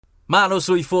Mano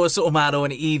sui for So'omalo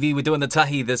and Evie. We're doing the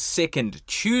Tahi the 2nd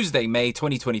Tuesday, May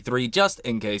 2023. Just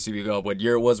in case you forgot what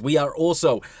year it was, we are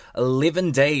also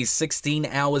 11 days, 16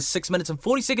 hours, 6 minutes and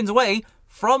 40 seconds away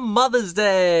from Mother's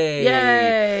Day.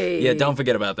 Yay! Yeah, don't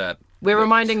forget about that. We're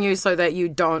reminding you so that you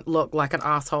don't look like an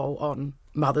asshole on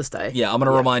Mother's Day. Yeah, I'm going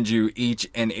to remind you each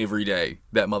and every day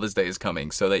that Mother's Day is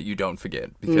coming so that you don't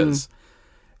forget, because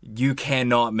you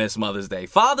cannot miss Mother's Day.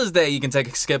 Father's Day, you can take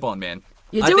a skip on, man.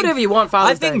 You do whatever you want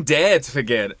Father's Day. I think dads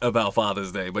forget about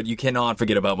Father's Day, but you cannot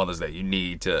forget about Mother's Day.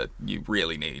 You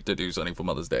really need to do something for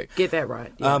Mother's Day. Get that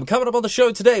right. Yeah. Coming up on the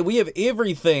show today, we have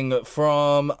everything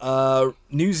from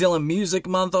New Zealand Music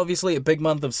Month, obviously, a big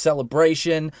month of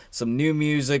celebration, some new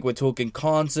music. We're talking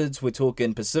concerts, we're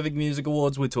talking Pacific Music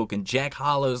Awards, we're talking Jack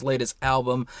Harlow's latest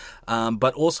album.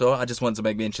 But also, I just wanted to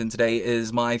make mention, today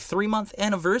is my 3-month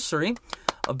anniversary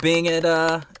of being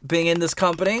in this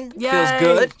company. Yay. Feels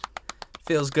good.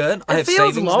 Feels good. I have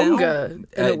feels savings longer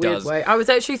now. in a weird way. I was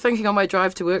actually thinking on my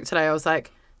drive to work today, I was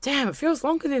like, damn, it feels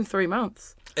longer than 3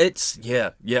 months. It's,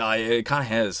 it kind of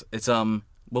has. It's, what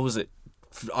was it?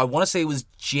 I want to say it was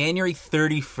January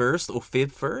 31st or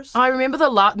Feb 1st. I remember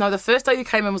the first day you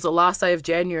came in was the last day of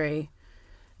January.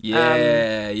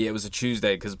 Yeah, it was a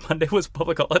Tuesday because Monday was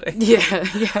public holiday. Yeah.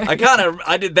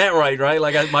 I did that right?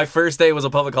 Like, my first day was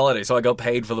a public holiday, so I got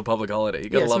paid for the public holiday. You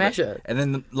gotta love smash it. And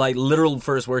then, literal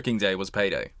first working day was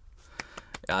payday.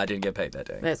 I didn't get paid that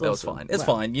day. That was fine. It's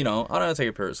fine, I don't take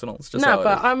it personal. It's just no,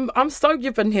 but I'm stoked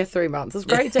you've been here 3 months. It's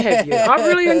great to have you. I've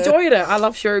really enjoyed it. I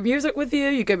love sharing music with you.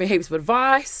 You give me heaps of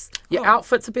advice. Your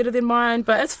outfits are better than mine,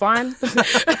 but it's fine.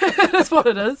 That's what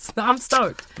it is. I'm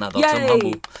stoked. That's I'm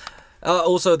humble.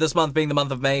 Also, this month being the month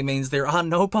of May means there are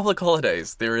no public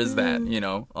holidays. There is that,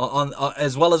 on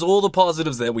as well as all the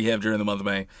positives that we have during the month of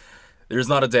May. There's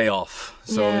not a day off.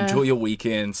 So enjoy your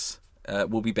weekends.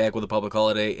 We'll be back with a public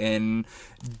holiday in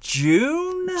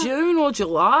June? June or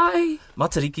July?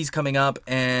 Matariki's coming up,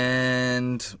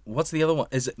 and what's the other one?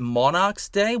 Is it Monarch's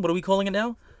Day? What are we calling it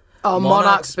now? Oh,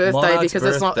 Monarch's birthday, because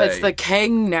birthday. it's the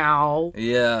king now.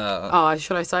 Yeah. Oh,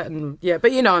 should I say it? Yeah,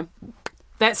 but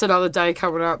that's another day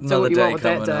coming up. Do what you want with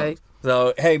that day.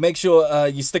 So, hey, make sure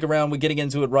you stick around. We're getting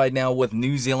into it right now with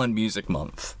New Zealand Music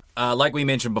Month. Like we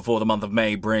mentioned before, the month of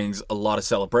May brings a lot of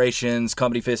celebrations.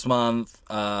 Comedy Fest Month,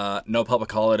 no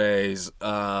public holidays,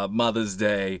 Mother's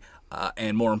Day,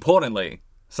 and more importantly,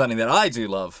 something that I do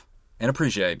love and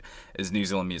appreciate is New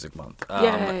Zealand Music Month.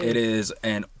 It is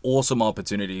an awesome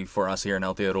opportunity for us here in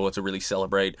Aotearoa to really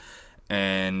celebrate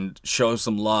and show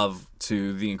some love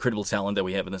to the incredible talent that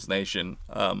we have in this nation.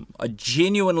 I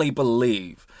genuinely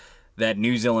believe that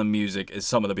New Zealand music is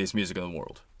some of the best music in the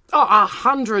world. Oh,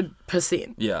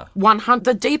 100%. Yeah. 100.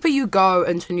 The deeper you go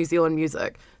into New Zealand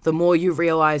music, the more you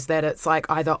realise that it's like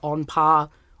either on par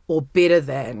or better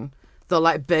than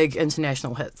the big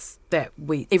international hits that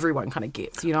everyone kind of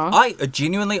gets,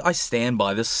 I stand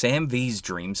by this. Sam V's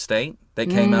Dream State that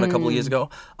came out a couple of years ago.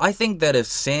 I think that if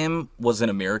Sam was in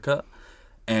America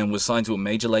and was signed to a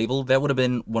major label, that would have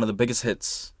been one of the biggest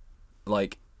hits,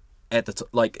 at the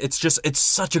it's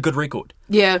such a good record.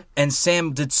 Yeah. And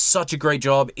Sam did such a great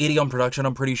job. Eddie on production,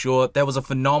 I'm pretty sure. That was a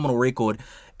phenomenal record.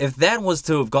 If that was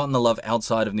to have gotten the love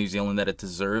outside of New Zealand that it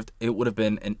deserved, it would have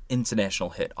been an international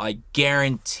hit. I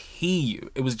guarantee you.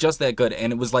 It was just that good.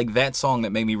 And it was that song that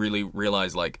made me really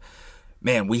realize,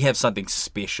 man, we have something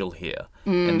special here.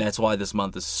 And that's why this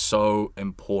month is so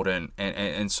important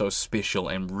and so special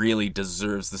and really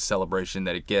deserves the celebration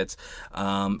that it gets.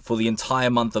 For the entire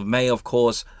month of May, of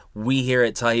course, we here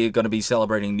at TAHI are going to be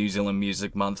celebrating New Zealand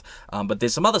Music Month, but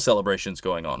there's some other celebrations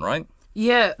going on, right?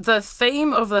 Yeah, the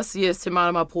theme of this year's Te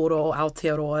Marama Puoro or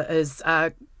Aotearoa is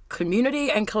community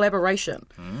and collaboration.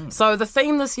 So the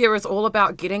theme this year is all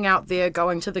about getting out there,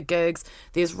 going to the gigs.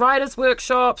 There's writers'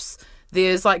 workshops,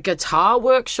 there's guitar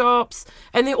workshops,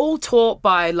 and they're all taught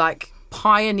by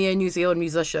pioneer New Zealand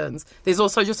musicians. There's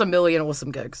also just a million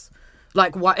awesome gigs.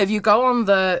 If you go on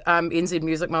the NZ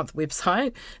Music Month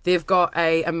website, they've got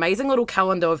a amazing little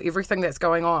calendar of everything that's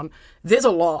going on. There's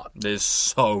a lot. There's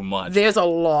so much. There's a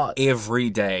lot. Every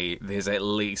day, there's at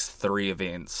least 3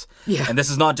 events. Yeah. And this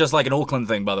is not just an Auckland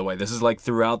thing, by the way. This is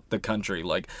throughout the country.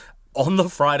 On the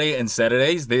Friday and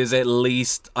Saturdays, there's at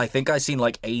least, I think I've seen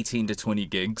 18 to 20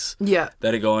 gigs. Yeah.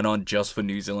 That are going on just for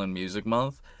New Zealand Music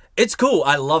Month. It's cool.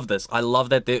 I love this. I love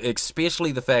that,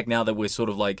 especially the fact now that we're sort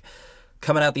of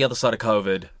coming out the other side of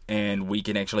COVID and we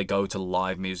can actually go to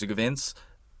live music events.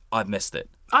 I've missed it.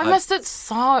 I missed it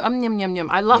so... yum, yum, yum.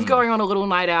 I love going on a little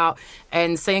night out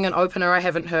and seeing an opener I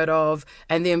haven't heard of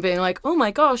and then being like, oh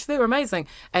my gosh, they're amazing.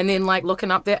 And then like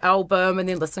looking up their album and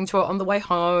then listening to it on the way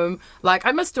home. Like,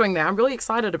 I miss doing that. I'm really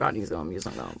excited about New Zealand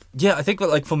music now. Yeah, I think that,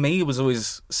 like, for me, it was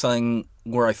always something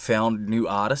where I found new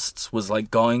artists was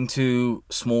like going to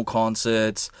small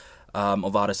concerts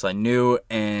of artists I knew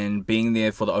and being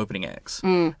there for the opening acts.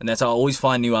 And that's how I always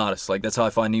find new artists. Like, that's how I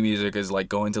find new music, is like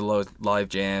going to live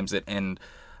jams and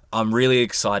I'm really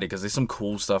excited because there's some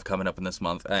cool stuff coming up in this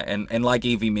month. And like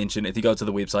Evie mentioned, if you go to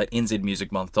the website,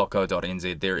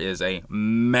 nzmusicmonth.co.nz, there is a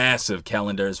massive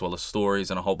calendar as well as stories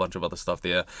and a whole bunch of other stuff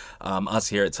there. Us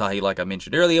here at Tahi, like I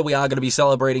mentioned earlier, we are going to be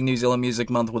celebrating New Zealand Music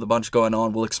Month with a bunch going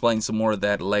on. We'll explain some more of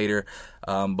that later.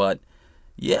 But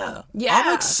yeah,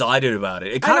 I'm excited about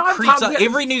it. It kind of creeps up.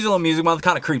 Every New Zealand Music Month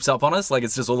kind of creeps up on us. Like,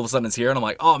 it's just all of a sudden it's here, and I'm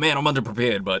like, oh man, I'm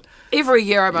underprepared. But every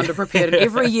year I'm underprepared, and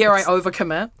every year I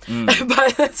overcommit.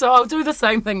 But so I'll do the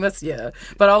same thing this year.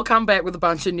 But I'll come back with a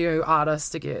bunch of new artists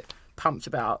to get pumped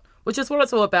about, which is what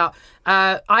it's all about.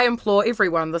 I implore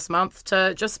everyone this month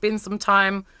to just spend some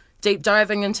time deep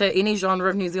diving into any genre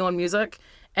of New Zealand music,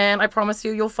 and I promise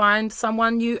you'll find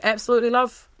someone you absolutely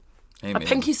love. Amen. A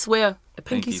pinky swear.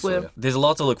 There's a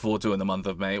lot to look forward to in the month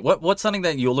of May. What's something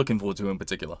that you're looking forward to in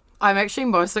particular? I'm actually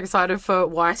most excited for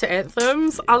Waita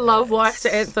Anthems. Yes. I love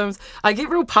Waita Anthems. I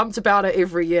get real pumped about it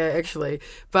every year, actually.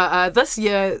 But this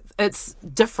year, it's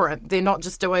different. They're not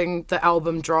just doing the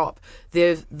album drop.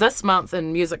 This month,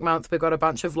 in Music Month, we've got a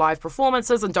bunch of live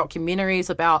performances and documentaries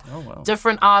about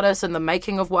different artists and the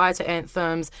making of Waita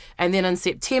Anthems. And then in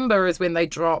September is when they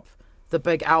drop the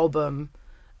big album,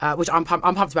 which I'm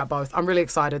pumped about both. I'm really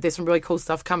excited. There's some really cool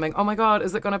stuff coming. Oh my God,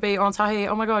 is it going to be on Tahi?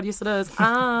 Oh my God, yes it is.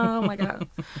 Oh my God.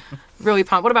 Really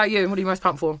pumped. What about you? What are you most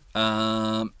pumped for?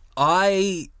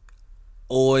 I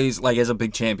always, like, as a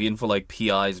big champion for, like,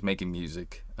 PIs making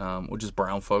music, or just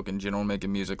brown folk in general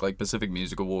making music, like Pacific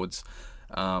Music Awards,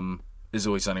 is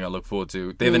always something I look forward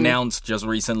to. They've announced just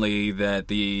recently that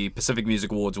the Pacific Music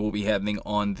Awards will be happening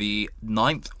on the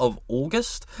 9th of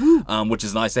August, which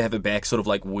is nice to have it back sort of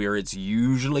like where it's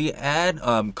usually at.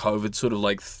 COVID sort of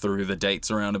like threw the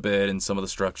dates around a bit and some of the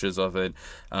structures of it.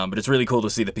 But it's really cool to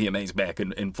see the PMAs back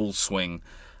in full swing.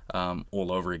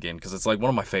 All over again, because it's like one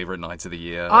of my favorite nights of the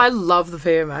year. I love the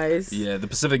PMAs. Yeah, the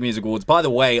Pacific Music Awards. By the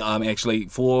way, actually,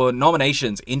 for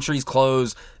nominations, entries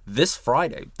close this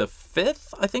Friday, the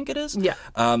 5th, I think it is. Yeah.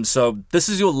 So this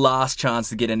is your last chance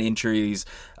to get in entries.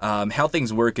 How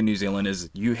things work in New Zealand is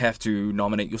you have to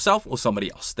nominate yourself or somebody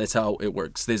else. That's how it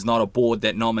works. There's not a board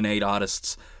that nominate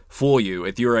artists for you.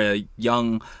 If you're a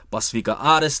young Pasifika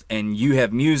artist and you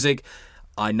have music,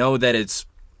 I know that it's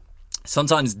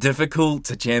sometimes difficult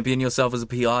to champion yourself as a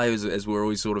PI, as we're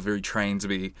always sort of very trained to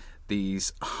be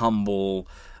these humble,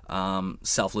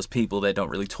 selfless people that don't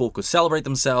really talk or celebrate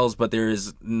themselves, but there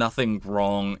is nothing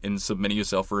wrong in submitting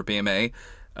yourself for a PMA.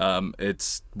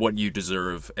 It's what you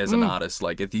deserve as an artist.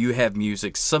 Like, if you have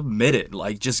music, submit it.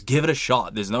 Like, just give it a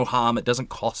shot. There's no harm. It doesn't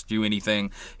cost you anything.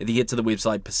 If you head to the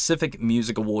website,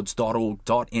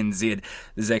 pacificmusicawards.org.nz,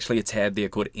 there's actually a tab there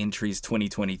called Entries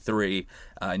 2023,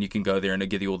 and you can go there and it'll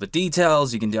give you all the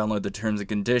details. You can download the terms and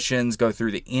conditions, go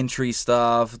through the entry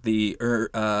stuff, the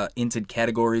entered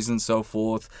categories and so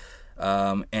forth.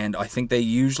 And I think they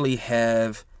usually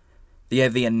have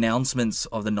the announcements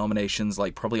of the nominations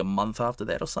like probably a month after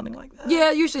that or something like that.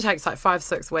 Yeah, it usually takes like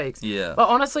 5-6 weeks. Yeah. But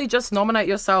honestly, just nominate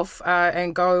yourself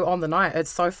and go on the night. It's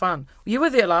so fun. You were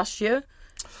there last year?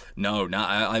 No,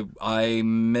 I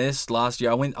missed last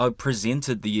year. I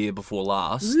presented the year before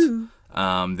last. Ooh.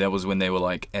 That was when they were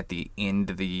like at the end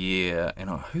of the year. And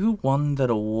who won that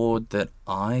award that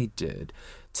I did?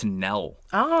 Tanel.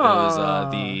 Oh. It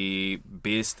was the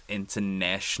best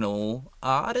international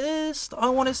artist, I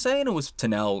want to say, and it was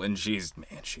Tanel, and she's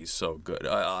so good.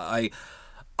 I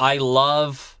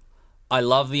love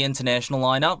the international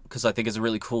lineup because I think it's a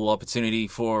really cool opportunity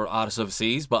for artists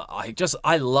overseas, but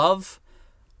I love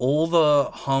all the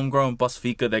homegrown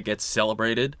Pasifika that gets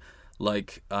celebrated,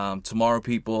 like Tomorrow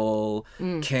People,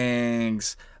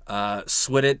 Kings.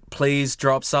 Swit It, please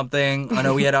drop something. I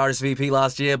know we had RSVP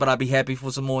last year, but I'd be happy for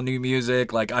some more new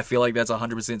music. Like, I feel like that's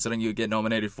 100% something you'd get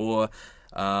nominated for.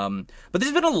 But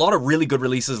there's been a lot of really good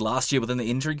releases last year within the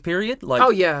entry period. Like,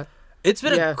 oh, yeah. It's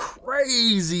been a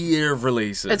crazy year of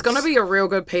releases. It's going to be a real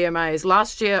good PMAs.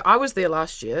 Last year, I was there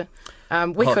last year.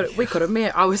 We could have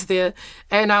met. I was there.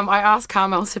 And I asked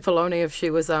Carmel Cipollone if she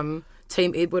was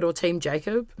Team Edward or Team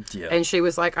Jacob. Yeah. And she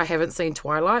was like, I haven't seen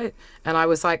Twilight. And I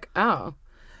was like, oh.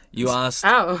 You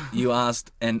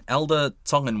asked an elder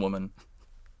Tongan woman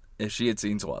if she had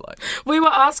seen Twilight. We were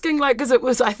asking, like,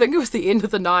 because I think it was the end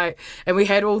of the night, and we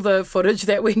had all the footage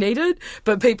that we needed,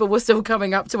 but people were still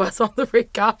coming up to us on the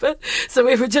red carpet, so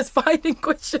we were just finding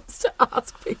questions to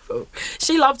ask people.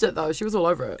 She loved it, though. She was all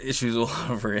over it. She was all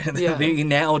over it. Yeah. The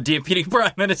now Deputy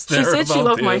Prime Minister. She said she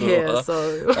loved my hair, Aotearoa.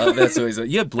 so... That's always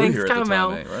you had blue Thanks, hair at the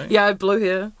Caramel. time, right? Yeah, I had blue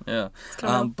hair. Yeah.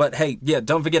 Caramel. But hey, yeah,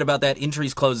 don't forget about that.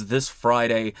 Entries close this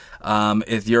Friday.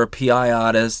 If you're a PI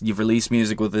artist, you've released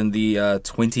music within the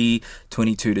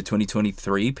 2022 to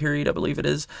 2023 period, I believe it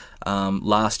is.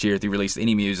 Last year, if you released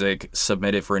any music,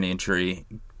 submit it for an entry.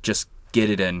 Just get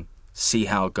it in. See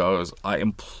how it goes. I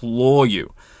implore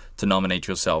you to nominate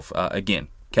yourself. Again,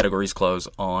 categories close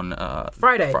on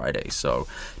Friday. So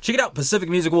check it out,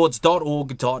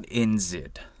 pacificmusicawards.org.nz.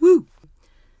 Woo!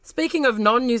 Speaking of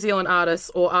non-New Zealand artists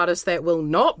or artists that will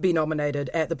not be nominated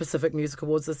at the Pacific Music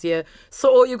Awards this year,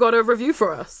 so you got a review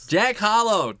for us. Jack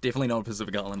Harlow, definitely not a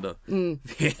Pacific Islander.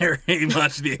 Very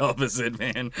much the opposite,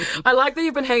 man. I like that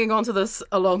you've been hanging on to this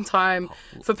a long time.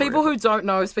 For people who don't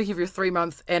know, speaking of your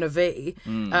 3-month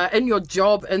NV, in your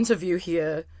job interview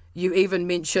here, you even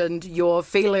mentioned your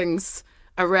feelings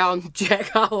around Jack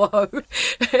Harlow.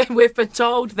 And we've been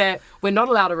told that we're not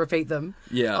allowed to repeat them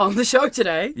on the show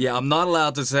today. Yeah, I'm not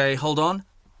allowed to say, hold on.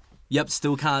 Yep,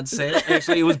 still can't say it.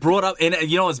 Actually, it was brought up, and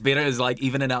you know what's better is, like,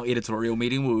 even in our editorial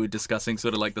meeting, we were discussing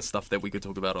sort of like the stuff that we could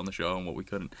talk about on the show and what we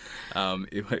couldn't.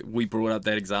 We brought up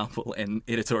that example, and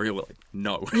editorial were like,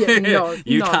 no. Yeah, no.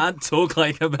 You can't talk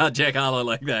like about Jack Harlow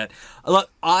like that.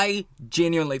 Look, I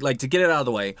genuinely, like, to get it out of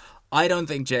the way, I don't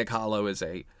think Jack Harlow is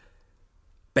a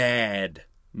bad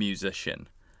musician,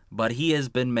 but he has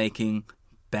been making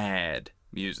bad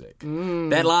music.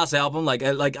 That last album, like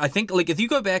I think, like, if you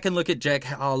go back and look at Jack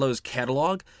Harlow's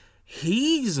catalog,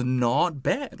 he's not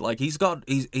bad. Like, he's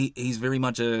very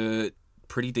much a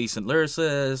pretty decent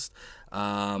lyricist.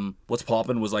 What's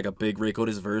Poppin' was like a big record.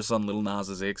 His verse on Lil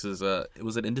Nas X's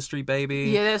was it Industry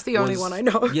Baby? Yeah, that's the only one I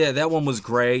know. Yeah, that one was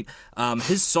great.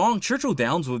 His song Churchill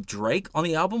Downs with Drake on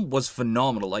the album was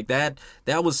phenomenal. Like that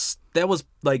was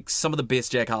like some of the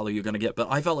best Jack Harlow you're gonna get.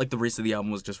 But I felt like the rest of the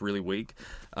album was just really weak.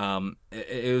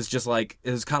 It was just like,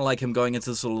 it was kind of like him going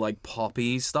into sort of like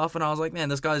poppy stuff, and I was like, man,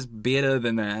 this guy's better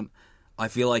than that. I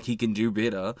feel like he can do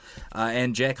better.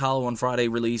 And Jack Harlow on Friday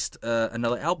released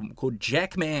another album called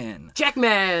Jackman.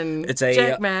 Jackman! It's a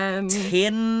Jackman.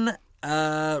 10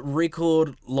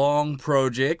 record long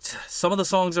project. Some of the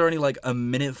songs are only like a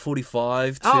minute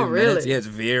 45, 2 minutes. Yeah, it's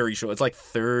very short. It's like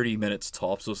 30 minutes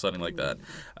tops or something like that.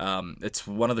 It's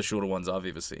one of the shorter ones I've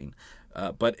ever seen.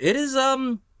 But it is, I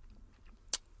mean,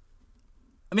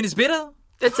 it's better.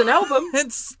 It's an album.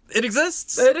 It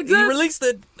exists. It exists. He released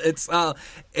it. It's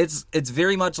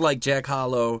very much like Jack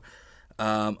Harlow.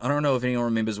 I don't know if anyone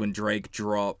remembers when Drake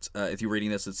dropped. If you're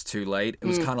reading this, it's too late. It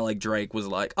was kind of like Drake was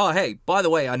like, "Oh, hey, by the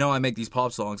way, I know I make these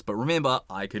pop songs, but remember,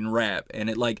 I can rap," and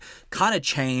it like kind of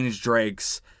changed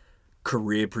Drake's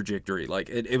career trajectory. Like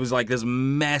it was like this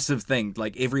massive thing.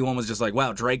 Like everyone was just like,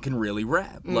 wow, Drake can really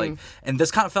rap. Like, and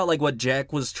this kind of felt like what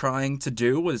Jack was trying to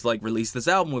do was like release this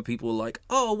album where people were like,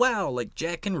 oh wow, like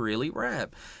Jack can really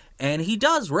rap. And he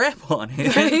does rap on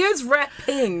it. He is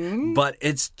rapping. But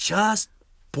it's just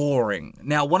boring.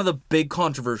 Now, one of the big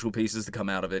controversial pieces to come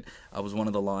out of it was one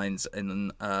of the lines,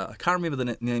 and I can't remember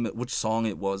the name of which song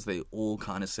it was. They all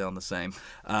kind of sound the same.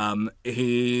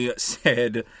 He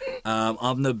said,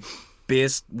 I'm the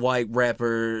best white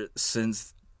rapper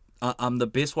since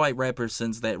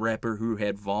that rapper who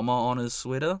had Voma on his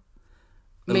sweater.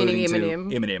 Meaning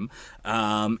Eminem.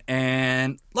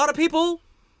 And a lot of people,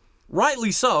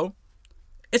 rightly so,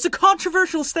 it's a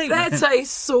controversial statement. That's a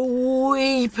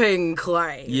sweeping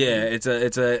claim. Yeah, it's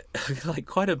a like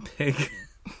quite a big.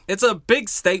 It's a big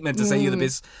statement to say you're the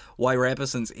best white rapper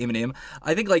since Eminem.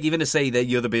 I think like even to say that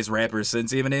you're the best rapper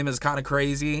since Eminem is kind of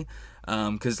crazy.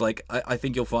 Because like I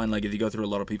think you'll find like if you go through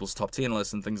a lot of people's top 10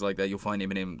 lists and things like that, you'll find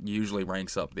Eminem usually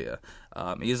ranks up there.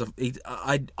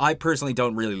 I personally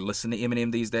don't really listen to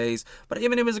Eminem these days, but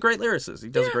Eminem is a great lyricist. He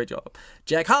does a great job.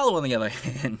 Jack Harlow, on the other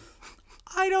hand,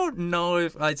 I don't know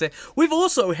if I'd say. We've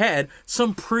also had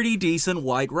some pretty decent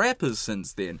white rappers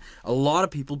since then. A lot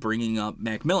of people bringing up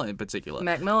Mac Miller in particular.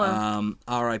 Mac Miller.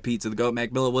 R.I.P. to the GOAT.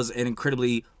 Mac Miller was an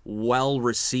incredibly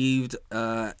well-received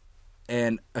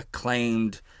and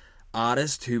acclaimed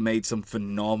artist who made some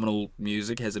phenomenal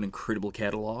music, has an incredible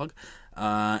catalog.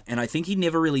 And I think he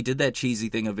never really did that cheesy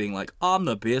thing of being like, I'm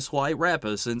the best white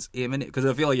rapper since Eminem. Because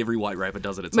I feel like every white rapper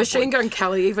does it at some Machine point. Gun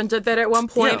Kelly even did that at one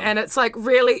point, Yeah. and it's like,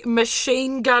 really,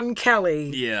 Machine Gun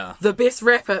Kelly, Yeah. the best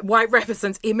white rapper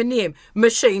since Eminem,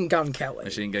 Machine Gun Kelly.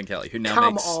 Machine Gun Kelly, who now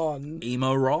Come makes on.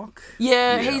 emo rock.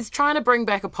 Yeah, he's trying to bring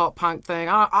back a pop punk thing.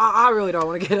 I really don't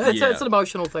want to get it. It's an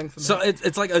emotional thing for me. So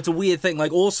it's like, it's a weird thing.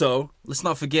 Like, also, let's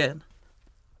not forget,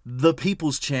 the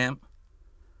people's champ,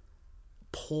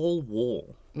 Paul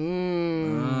Wall.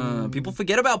 People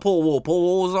forget about Paul Wall. Paul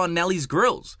Wall was on Nelly's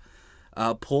Grills.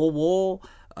 Paul Wall,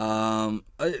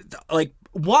 like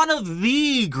one of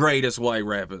the greatest white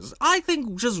rappers. I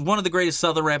think just one of the greatest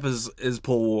southern rappers is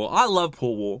Paul Wall. I love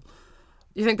Paul Wall.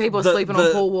 You think people are sleeping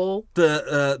on Paul Wall?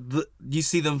 You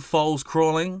see them foals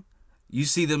crawling. You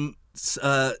see them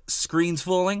screens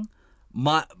falling.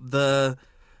 The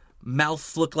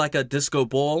mouth look like a disco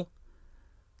ball.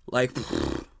 Like,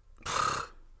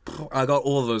 I got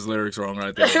all of those lyrics wrong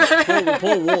right there.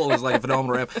 Paul Wall is like a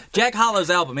phenomenal rapper. Jack Harlow's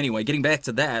album, anyway, getting back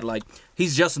to that, like,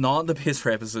 he's just not the best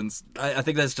rapper since... I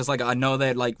think that's just like, I know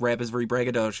that, like, rap is very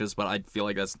braggadocious, but I feel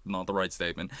like that's not the right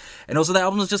statement. And also, the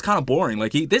album is just kind of boring.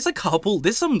 Like, there's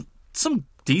some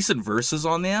decent verses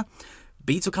on there.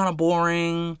 Beats are kind of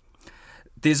boring.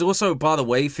 There's also, by the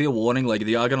way, fair warning, like, if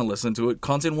you are going to listen to it,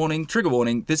 content warning, trigger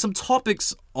warning, there's some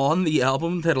topics on the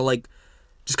album that are, like,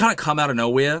 just kind of come out of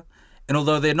nowhere. And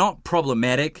although they're not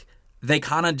problematic, they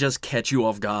kind of just catch you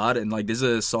off guard. And, like, there's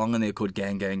a song in there called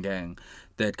Gang, Gang, Gang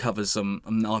that covers some,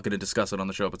 I'm not going to discuss it on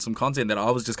the show, but some content that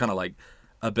I was just kind of, like,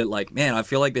 a bit like, man, I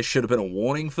feel like there should have been a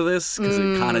warning for this because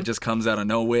it kind of just comes out of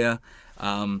nowhere.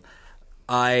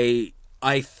 I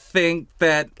think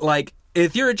that, like,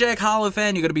 if you're a Jack Harlow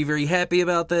fan, you're going to be very happy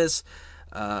about this.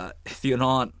 If you're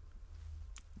not,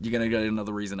 you're going to get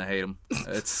another reason to hate him.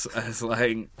 It's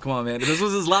like, come on, man. This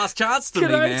was his last chance to Can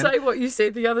me, I man. say what you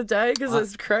said the other day?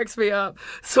 Because it cracks me up.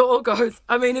 Saul goes,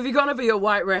 I mean, if you're going to be a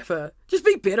white rapper, just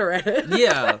be better at it.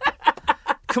 Yeah.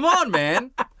 Come on,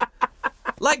 man.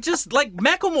 Like, just, like,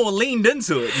 Macklemore leaned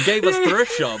into it and gave us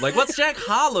Thrift Shop. Like, what's Jack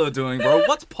Harlow doing, bro?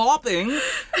 What's popping?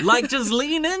 Like, just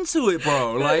lean into it,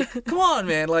 bro. Like, come on,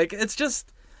 man. Like, it's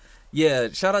just... Yeah,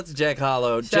 shout out to Jack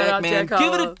Harlow. Jack, man,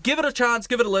 give it a chance,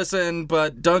 give it a listen,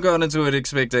 but don't go into it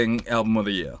expecting album of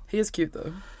the year. He is cute,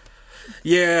 though.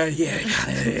 Yeah,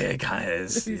 kind of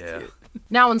is. Yeah. Cute.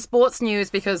 Now in sports news,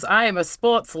 because I am a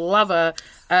sports lover,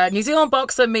 New Zealand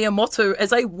boxer Miyamoto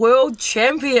is a world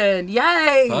champion.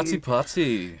 Yay!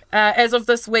 Party. As of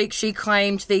this week, she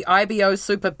claimed the IBO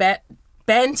Super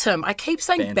Bantam. I keep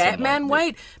saying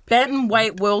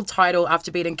Bantamweight world title after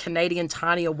beating Canadian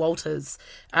Tanya Walters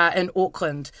in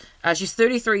Auckland. She's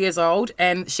 33 years old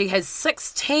and she has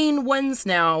 16 wins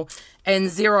now and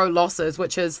 0 losses,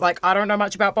 which is like, I don't know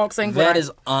much about boxing. That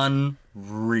is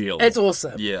unreal. It's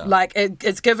awesome. Yeah. Like,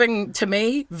 it's giving, to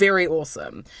me, very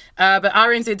awesome. But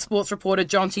RNZ sports reporter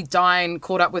Jonty Dine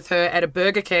caught up with her at a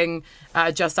Burger King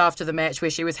just after the match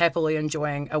where she was happily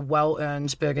enjoying a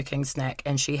well-earned Burger King snack,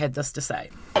 and she had this to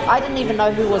say. I didn't even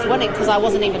know who was winning because I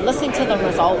wasn't even listening to the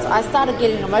results. I started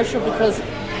getting emotional because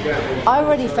I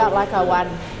already felt like I won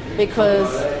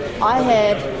because I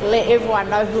had let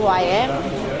everyone know who I am.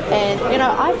 And, you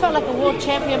know, I felt like a world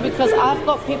champion because I've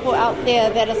got people out there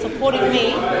that are supporting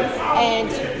me. And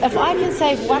if I can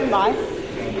save one life,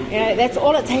 you know, that's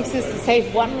all it takes is to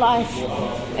save one life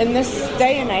in this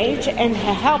day and age and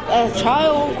help a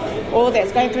child or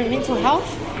that's going through mental health.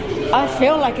 I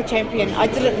feel like a champion. I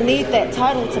didn't need that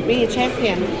title to be a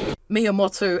champion.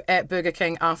 Miyamoto at Burger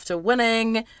King after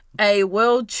winning a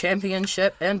world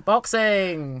championship in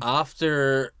boxing.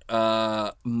 After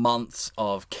months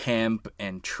of camp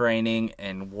and training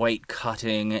and weight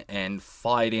cutting and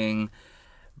fighting,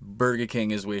 Burger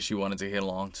King is where she wanted to head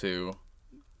along to.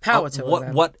 Power to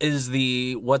her. What's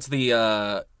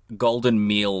the golden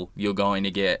meal you're going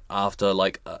to get after,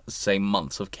 like, say,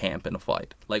 months of camp and a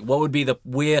fight? Like, what would be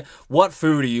what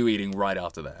food are you eating right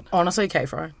after that? Honestly,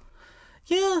 K-fry.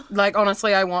 Yeah. Like,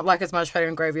 honestly, I want, like, as much patty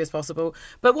and gravy as possible.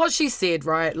 But what she said,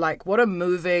 right, like, what a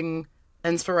moving,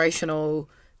 inspirational,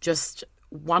 just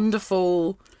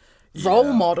wonderful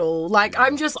role model. Like,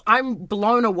 I'm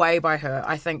blown away by her.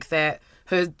 I think that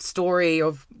her story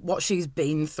of what she's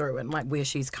been through and, like, where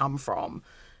she's come from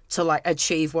to, like,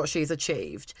 achieve what she's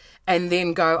achieved and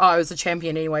then go, I was a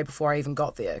champion anyway before I even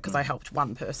got there because I helped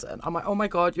one person. I'm like, oh my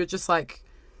God, you're just like...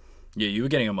 Yeah, you were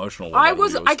getting emotional. I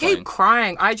keep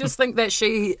crying. I just think that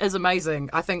she is amazing.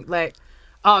 I think that,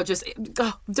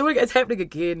 it's happening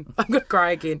again. I'm going to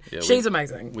cry again. Yeah, she's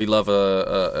amazing. We love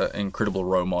a incredible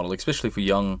role model, especially for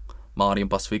young Māori and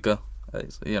Pasifika.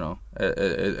 You know,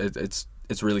 it's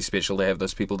really special to have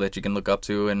those people that you can look up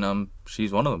to, and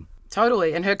she's one of them.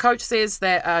 Totally. And her coach says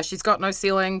that she's got no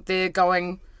ceiling. They're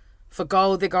going for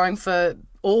gold. They're going for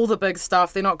all the big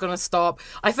stuff. They're not going to stop.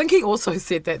 I think he also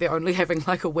said that they're only having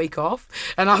like a week off.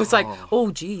 And I was like,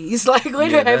 oh, geez. Like,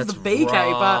 let her have the BK.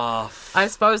 Rough. But I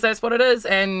suppose that's what it is.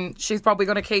 And she's probably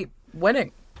going to keep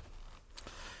winning.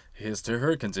 Here's to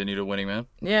her. Continue to winning, man.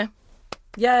 Yeah.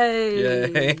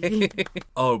 Yay.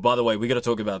 Oh, by the way, we got to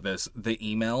talk about this. The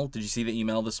email. Did you see the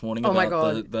email this morning about my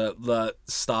God. the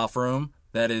staff room?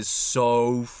 That is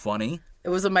so funny. It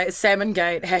was amazing. Salmon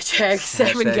Gate. Hashtag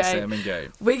Salmon Gate. Salmon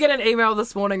Gate. We get an email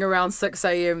this morning around 6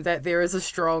 a.m. that there is a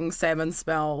strong salmon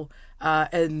smell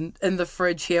in the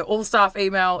fridge here. All staff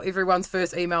email, everyone's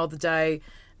first email of the day.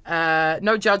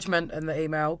 No judgment in the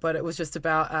email, but it was just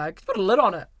about put a lid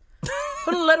on it.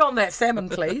 Put a lid on that salmon,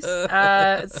 please.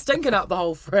 It's stinking up the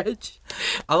whole fridge.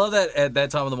 I love that at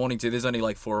that time of the morning, too. There's only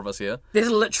like 4 of us here. There's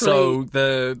literally... So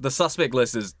the suspect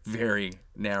list is very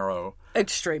narrow.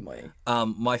 Extremely.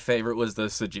 My favorite was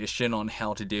the suggestion on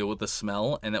how to deal with the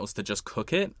smell, and that was to just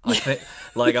cook it. I think,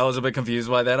 I was a bit confused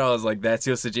by that. I was like, that's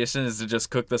your suggestion, is to just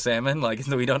cook the salmon? Like,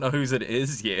 we don't know whose it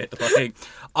is yet. Like,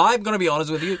 I'm going to be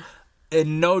honest with you.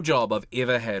 In no job I've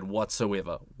ever had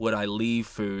whatsoever would I leave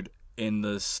food in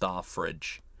the staff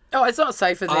fridge. Oh, it's not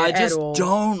safe in there at all.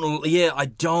 I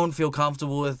don't feel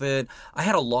comfortable with it. I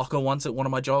had a locker once at one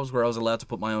of my jobs where I was allowed to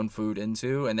put my own food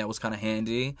into, and that was kind of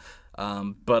handy.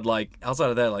 But, like, outside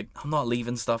of that, like, I'm not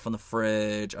leaving stuff in the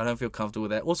fridge. I don't feel comfortable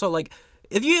with that. Also, like,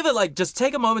 if you ever, like, just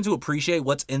take a moment to appreciate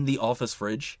what's in the office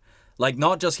fridge, like,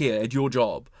 not just here, at your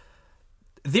job,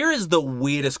 there is the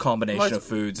weirdest combination of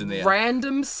foods in there.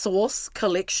 Random sauce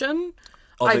collection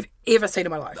I've ever seen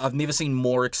in my life. I've never seen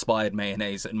more expired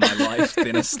mayonnaise in my life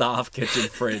than a staff kitchen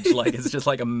fridge. Like, it's just,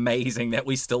 like, amazing that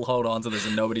we still hold on to this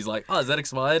and nobody's like, oh, is that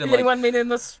expired? And anyone need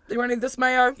this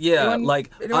mayo? Yeah,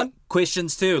 anyone?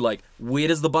 Questions too, like, where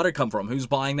does the butter come from? Who's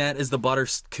buying that? Is the butter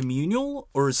communal,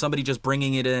 or is somebody just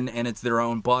bringing it in and it's their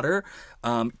own butter?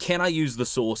 Can I use the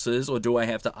sauces, or do I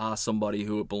have to ask somebody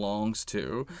who it belongs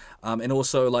to? And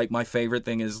also, like, my favorite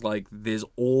thing is, like, there's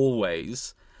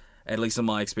always, at least in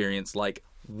my experience, like,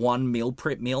 one meal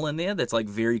prep meal in there that's, like,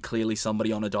 very clearly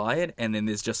somebody on a diet, and then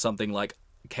there's just something like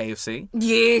KFC.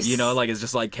 Yes. You know, like, it's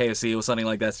just like KFC or something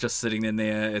like that's just sitting in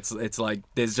there. It's like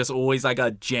there's just always like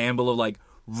a jumble of like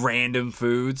random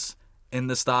foods in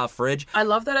the staff fridge. I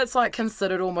love that it's like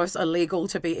considered almost illegal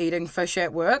to be eating fish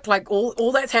at work. Like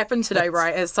all that's happened today,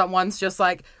 right, is someone's just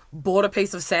like bought a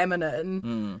piece of salmon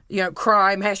in, you know,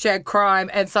 crime,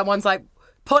 and someone's like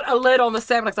put a lid on the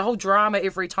salmon. Like the whole drama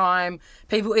every time.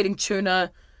 People eating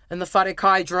tuna and the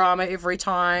wharekai drama every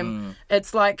time.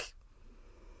 It's like,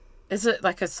 is it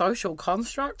like a social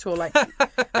construct or like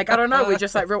I don't know, we're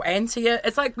just like real anti it.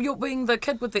 It's like you're being the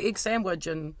kid with the egg sandwich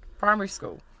in primary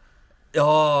school.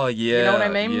 Oh, yeah. You know what I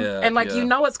mean? Yeah, and like, yeah. you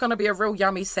know it's going to be a real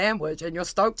yummy sandwich and you're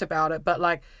stoked about it, but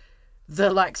like the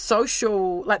like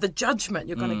social, like the judgment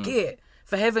you're going to get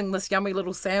for having this yummy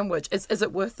little sandwich, is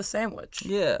it worth the sandwich?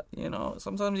 Yeah, you know,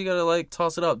 sometimes you got to like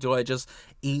toss it up. Do I just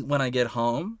eat when I get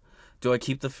home? Do I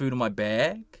keep the food in my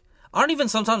bag? I don't even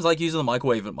sometimes like using the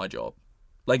microwave at my job.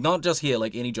 Like, not just here,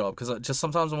 like any job, because just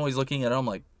sometimes I'm always looking at it, I'm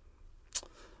like,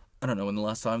 I don't know when the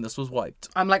last time this was wiped.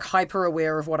 I'm like hyper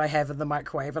aware of what I have in the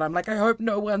microwave, and I'm like, I hope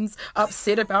no one's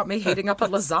upset about me heating up a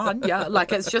lasagna.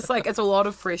 Like, it's just like, it's a lot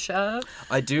of pressure.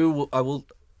 I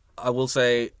will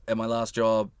say, at my last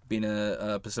job, being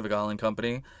a Pacific Island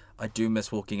company, I do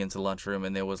miss walking into the lunchroom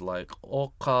and there was like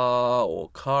oka or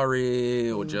curry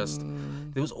or just,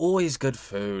 there was always good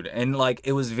food. And like,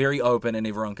 it was very open and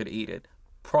everyone could eat it.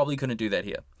 Probably couldn't do that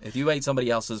here. If you ate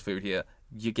somebody else's food here,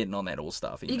 you're getting on that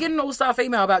all-staff email. You get an all-staff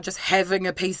email about just having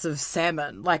a piece of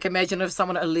salmon. Like, imagine if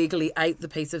someone illegally ate the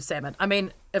piece of salmon. I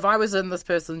mean, if I was in this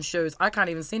person's shoes, I can't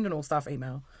even send an all-staff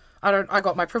email. I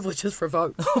got my privileges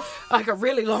revoked like a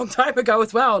really long time ago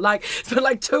as well. Like, it's been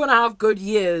like 2.5 good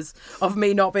years of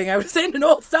me not being able to send an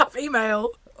all-staff email.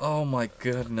 Oh my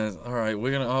goodness. All right, I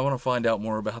want to find out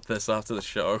more about this after the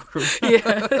show.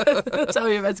 Yeah. I'll tell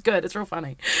you, it's good. It's real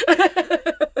funny.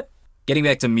 Getting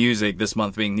back to music, this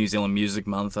month being New Zealand Music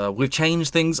Month, we've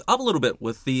changed things up a little bit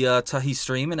with the TAHI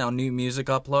stream and our new music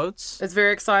uploads. It's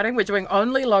very exciting. We're doing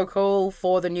only local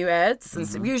for the new ads.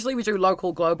 And usually we do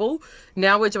local global.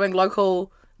 Now we're doing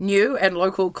local new and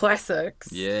local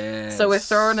classics. Yes. So we're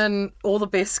throwing in all the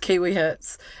best Kiwi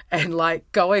hits and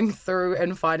like going through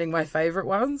and finding my favourite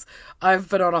ones. I've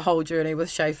been on a whole journey with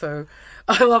Sheifu.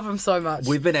 I love him so much.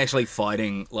 We've been actually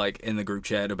fighting like in the group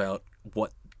chat about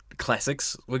what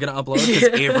classics we're going to upload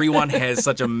because everyone has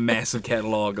such a massive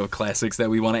catalogue of classics that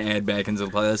we want to add back into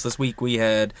the playlist. This week we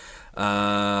had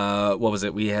what was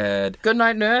it? We had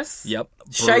Goodnight Nurse. Yep.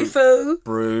 Sheifu.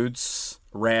 Broods.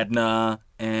 Radna,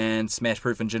 and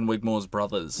Smashproof and Jin Wigmore's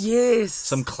brothers. Yes.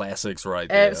 Some classics right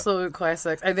there. Absolute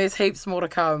classics. And there's heaps more to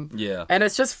come. Yeah. And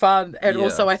it's just fun. And Yeah.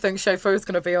 also I think Shofu's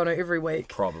going to be on it every week.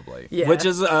 Probably. Yeah. Which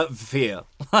is fair.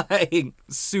 Like,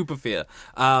 super fair.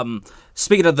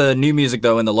 Speaking of the new music,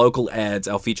 though, in the local ads,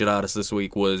 our featured artist this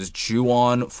week was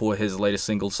Juwon for his latest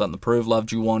single, Something to Prove. Love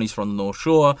Juwon. He's from the North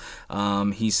Shore.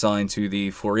 He's signed to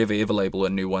the Forever Ever label, a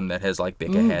new one that has, like,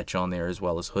 Becca Hatch on there, as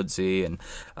well as Hoodsey. And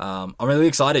I'm really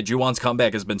excited. Juwon's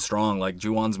comeback has been strong. Like,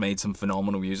 Juwon's made some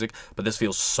phenomenal music, but this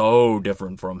feels so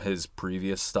different from his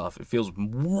previous stuff. It feels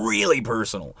really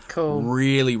personal. Cool.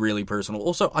 Really, really personal.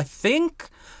 Also, I think,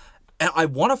 I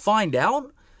want to find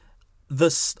out,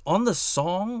 on the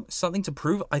song Something to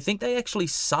Prove, I think they actually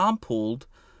sampled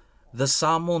the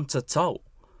Samoan tatau.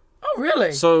 Oh,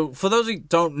 really? So for those who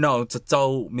don't know,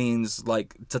 tatau means,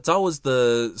 like, tatau is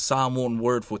the Samoan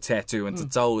word for tattoo, and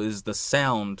tatau is the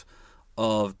sound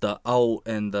of the ao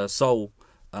and the so,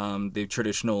 the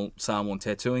traditional Samoan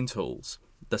tattooing tools.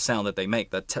 The sound that they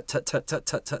make, the ta ta ta ta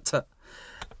ta ta ta.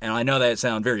 And I know that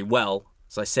sound very well,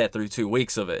 so I sat through 2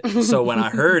 weeks of it. So when I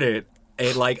heard it,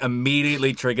 it, like,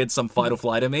 immediately triggered some fight or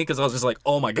flight in me, because I was just like,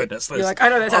 oh my goodness. You're like, I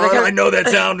know that sound. I know that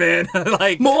sound, man.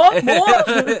 Like, More?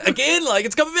 Again, like,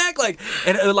 it's coming back. Like,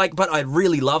 and like, but I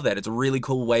really love that. It's a really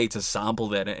cool way to sample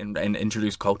that and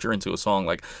introduce culture into a song.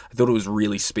 Like, I thought it was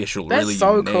really special, That's really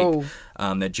so unique. cool.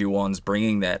 That Juwon's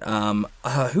bringing that.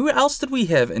 Who else did we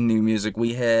have in new music?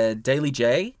 We had Daily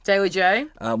J. Daily J.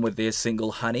 With their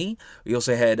single Honey. We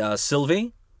also had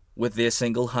Sylvie with their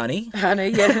single Honey. Honey,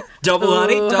 yeah. Double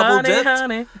honey, double honey, dipped.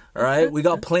 honey. All right, we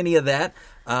got plenty of that.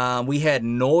 We had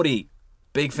Naughty.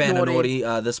 Big fan of Naughty.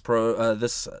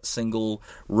 This single,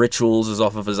 Rituals, is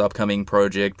off of his upcoming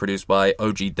project produced by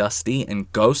OG Dusty and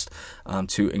Ghost,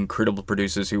 two incredible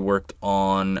producers who worked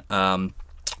on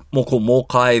Moko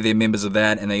Mokai. They're members of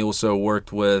that, and they also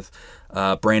worked with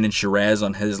Brandon Shiraz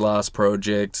on his last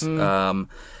project.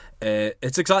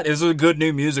 It's exciting. This is a good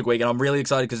new music week, and I'm really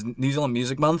excited because New Zealand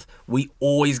Music Month, we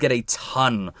always get a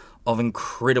ton of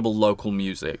incredible local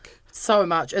music. So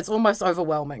much. It's almost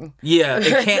overwhelming. Yeah,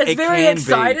 it can. It's very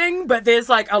exciting, but there's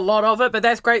like a lot of it. But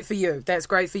that's great for you. That's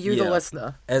great for you, the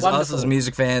listener. As Wonderful. us as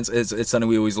music fans, it's something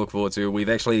we always look forward to. We've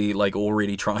actually like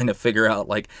already trying to figure out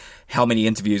like how many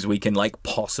interviews we can like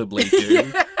possibly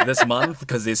do this month,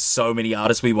 because there's so many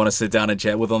artists we want to sit down and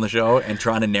chat with on the show, and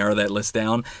trying to narrow that list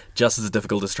down just as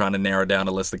difficult as trying to narrow down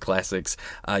a list of classics.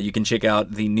 You can check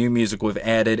out the new music we've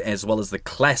added as well as the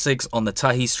classics on the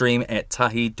Tahi stream at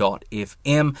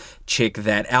tahi.fm. Check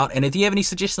that out. And if you have any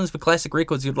suggestions for classic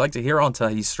records you'd like to hear on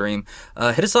Tahi's stream,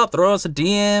 hit us up, throw us a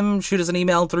DM, shoot us an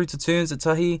email through to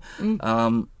tunes@tahi.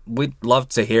 We'd love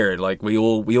to hear it. Like, we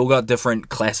all got different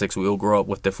classics. We all grew up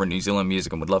with different New Zealand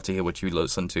music, and would love to hear what you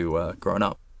listened to growing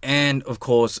up. And, of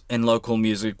course, in local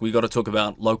music, we got to talk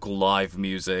about local live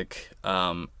music.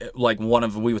 Like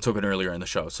we were talking earlier in the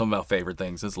show, some of our favorite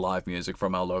things is live music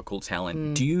from our local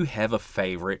talent. Do you have a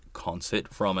favorite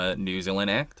concert from a New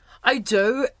Zealand act? I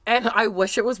do, and I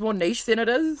wish it was more niche than it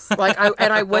is.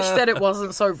 I wish that it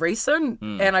wasn't so recent,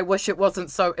 and I wish it wasn't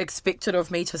so expected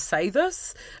of me to say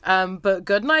this. But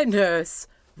Goodnight Nurse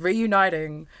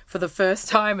reuniting for the first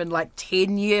time in like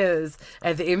 10 years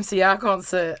at the MCR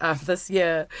concert this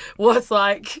year was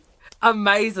like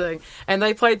amazing. And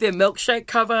they played their Milkshake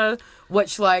cover,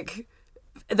 which like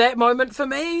that moment for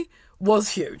me was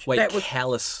huge. Wait, that was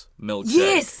Callous Milkshake.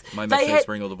 Yes, My they Milkshakes had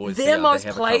Bring All the Boys their Together. most They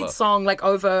have a played cover. song, like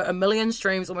over 1 million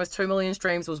streams, almost 2 million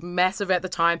streams, was massive at the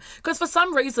time. Because for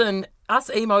some reason, us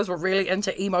emos were really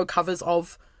into emo covers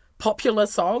of popular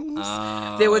songs.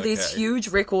 There were these huge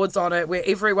records on it where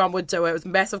everyone would do it. It was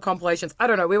massive compilations. I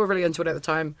don't know. We were really into it at the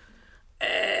time.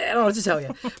 I don't know what to tell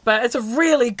you. But it's a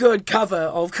really good cover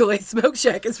of Khalees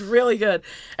Milkshake. It's really good.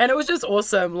 And it was just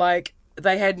awesome. Like,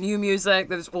 they had new music.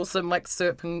 There was awesome, like,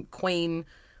 Serpent Queen,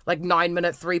 like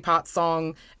 9-minute 3-part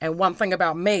song. And one thing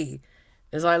about me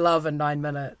is I love a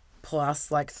 9-minute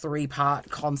plus like 3-part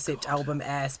concept album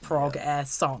prog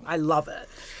song. I love it.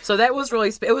 So that was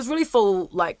really it was really full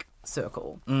like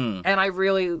circle, and I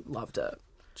really loved it.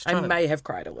 I may have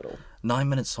cried a little.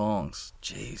 9-minute songs,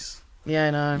 jeez. Yeah, I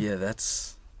know. Yeah,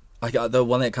 that's the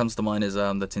one that comes to mind is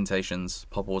the Temptations'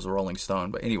 "Pop Was a Rolling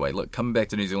Stone." But anyway, look, coming back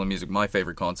to New Zealand music, my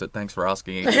favorite concert. Thanks for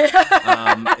asking.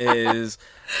 Is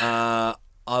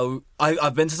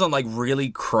I've been to some like really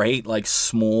great like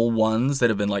small ones that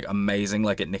have been like amazing,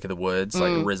 like at Neck of the Woods.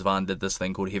 Like Rizvan did this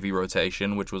thing called Heavy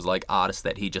Rotation, which was like artists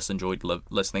that he just enjoyed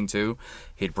listening to.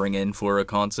 He'd bring in for a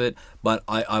concert. But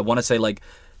I want to say like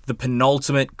the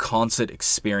penultimate concert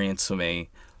experience for me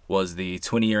was the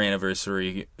 20-year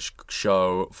anniversary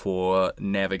show for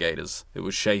Navigators. It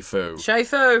was Shei Fu. Shei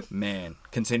Fu. Man,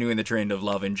 continuing the trend of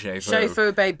loving Shei Fu. Shei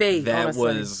Fu, baby. That honestly.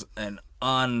 was an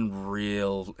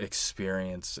unreal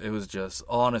experience. It was just,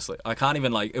 honestly, I can't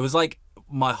even, like, it was like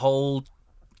my whole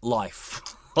life.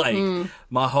 Like,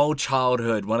 my whole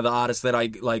childhood. One of the artists that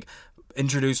I, like,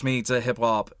 introduced me to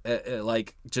hip-hop,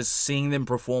 like, just seeing them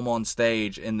perform on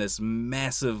stage in this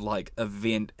massive, like,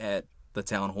 event at the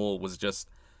town hall was just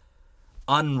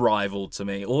unrivaled to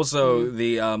me. Also,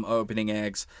 the opening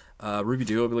acts, Ruby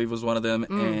Doo, I believe, was one of them,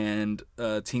 and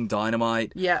Team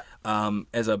Dynamite. Yeah.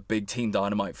 As a big Team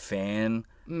Dynamite fan,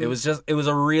 it was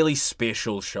a really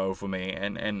special show for me,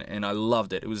 and I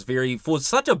loved it. It was for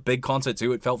such a big concert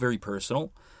too, it felt very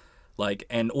personal. Like,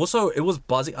 and also it was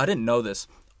buzzy. I didn't know this.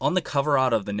 On the cover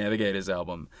art of the Navigators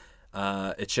album,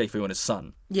 it's Shei Fu and his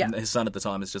son. Yeah. And his son at the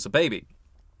time is just a baby.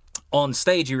 On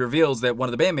stage, he reveals that one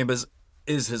of the band members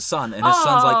is his son, and his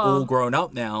son's like all grown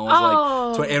up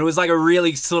now. And it was like a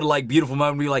really sort of like beautiful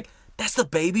moment where you're like, that's the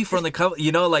baby from the cover,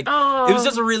 you know, like it was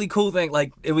just a really cool thing.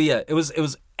 Like it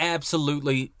was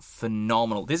absolutely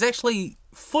phenomenal. There's actually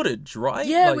footage, right?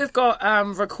 Yeah, like, we've got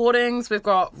recordings, we've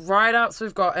got write-ups,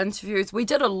 we've got interviews. We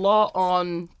did a lot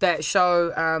on that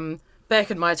show back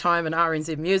in my time in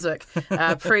RNZ Music,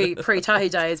 pre-Tahi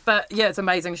days. But yeah, it's an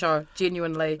amazing show,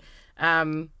 genuinely.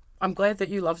 I'm glad that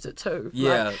you loved it too.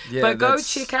 Yeah, yeah. But go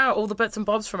check out all the bits and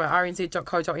bobs from it,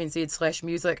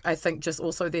 rnz.co.nz/music. I think just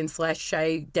also then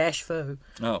 /Shei-Fu.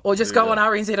 Or just go on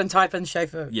RNZ and type in Shei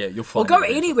Fu. Yeah, you'll find it. Or go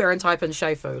it. anywhere and type in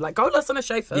Shei Fu. Like, go listen to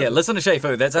Shei Fu. Yeah, listen to Shei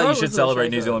Fu. That's how you should celebrate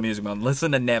New Shei Fu. Zealand Music Month.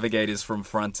 Listen to Navigators from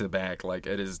front to back. Like,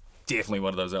 it is definitely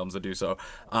one of those albums that do so.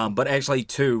 But actually,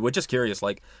 too, we're just curious,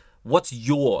 like, what's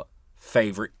your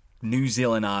favorite New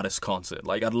Zealand artist concert?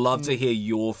 Like, I'd love to hear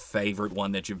your favorite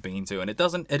one that you've been to, and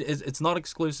it's not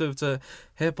exclusive to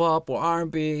hip hop or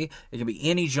R&B. It can be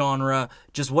any genre.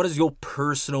 Just what is your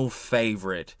personal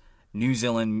favorite New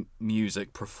Zealand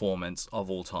music performance of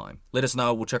all time? Let us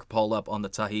know. We'll check a poll up on the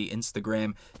Tahi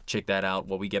Instagram. Check that out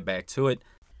while we get back to it.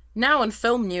 Now in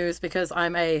film news, because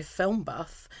I'm a film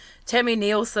buff, Tammy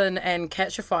Nielsen and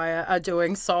Catchafire are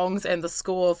doing songs and the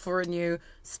score for a new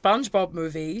SpongeBob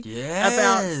movie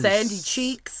about Sandy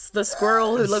Cheeks, the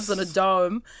squirrel who lives in a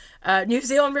dome. New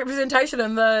Zealand representation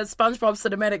in the SpongeBob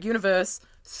cinematic universe.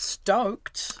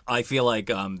 Stoked. I feel like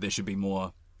there should be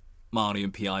more Māori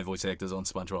and PI voice actors on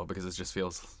SpongeBob because it just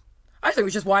feels... I think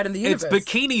we just widen the universe. It's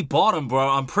Bikini Bottom, bro.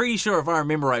 I'm pretty sure if I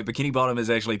remember right, Bikini Bottom is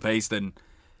actually based in...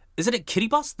 Isn't it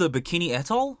Kiribati, the Bikini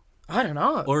Atoll? I don't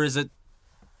know. Or is it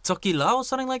Tokelau or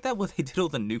something like that, where they did all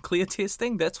the nuclear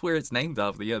testing? That's where it's named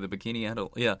after, the Bikini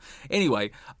Atoll. Yeah.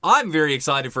 Anyway, I'm very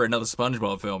excited for another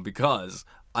SpongeBob film because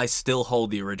I still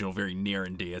hold the original very near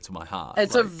and dear to my heart.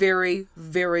 It's a very,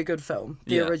 very good film,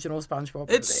 the original SpongeBob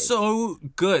movie. It's so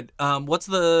good. What's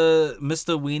the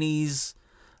Mr. Weenie's...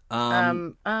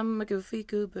 I'm a Goofy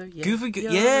Goober. Yeah.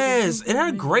 Yes, it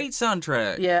had a great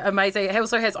soundtrack. Yeah, amazing. It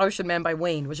also has Ocean Man by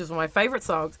Ween, which is one of my favourite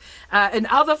songs. In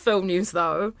other film news,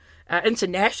 though,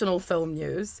 international film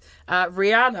news,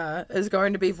 Rihanna is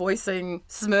going to be voicing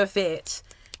Smurfette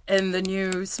in the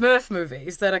new Smurf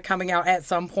movies that are coming out at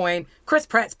some point. Chris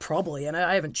Pratt's probably in it.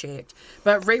 I haven't checked.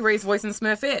 But Riri's voicing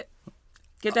Smurfette.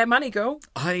 Get that money, girl.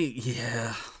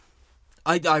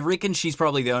 I reckon she's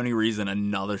probably the only reason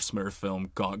another Smurf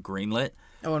film got greenlit.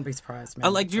 I wouldn't be surprised,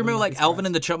 man. Do you remember, like, Alvin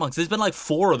and the Chipmunks? There's been, like,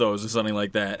 4 of those or something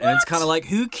like that. And it's kind of like,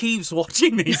 who keeps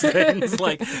watching these things?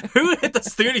 Like, who at the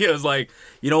studio is like,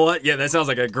 you know what? Yeah, that sounds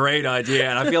like a great idea.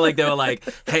 And I feel like they were like,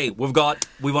 hey, we want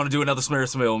to do another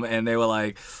Smurfs film. And they were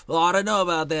like, oh, I don't know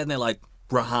about that. And they're like,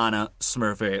 Rihanna,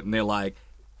 Smurfette. And they're like,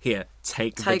 here,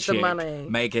 take the check, money.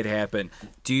 Make it happen.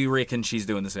 Do you reckon she's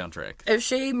doing the soundtrack? If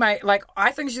she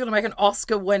I think she's going to make an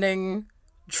Oscar-winning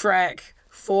track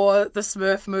for the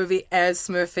Smurf movie as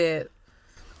Smurfette.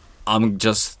 I'm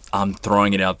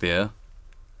throwing it out there.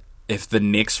 If the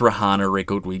next Rihanna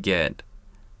record we get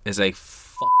is a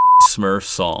fucking Smurf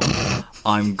song,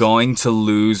 I'm going to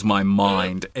lose my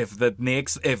mind.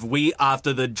 If we,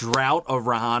 after the drought of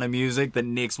Rihanna music, the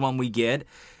next one we get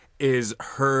is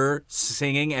her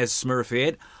singing as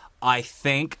Smurfette, I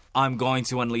think I'm going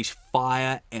to unleash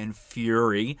fire and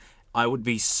fury. I would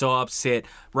be so upset.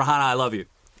 Rihanna, I love you.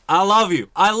 I love you.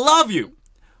 I love you.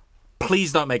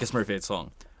 Please don't make a Smurfette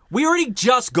song. We already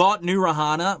just got new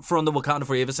Rihanna from the Wakanda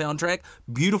Forever soundtrack.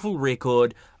 Beautiful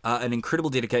record. An incredible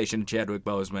dedication to Chadwick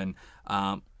Boseman.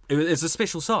 It's a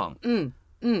special song.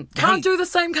 Can't do the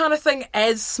same kind of thing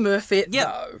as Smurfette,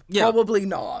 though. Yeah. Probably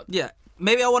not. Yeah.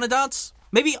 Maybe I want to dance.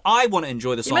 Maybe I want to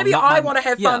enjoy the song. Maybe I want to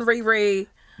have fun, Riri.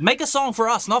 Make a song for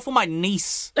us, not for my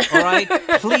niece, all right?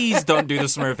 Please don't do the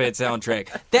Smurfette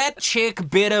soundtrack. That chick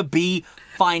better be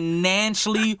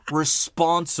financially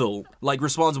responsible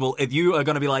if you are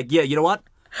going to be like, yeah, you know what?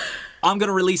 I'm going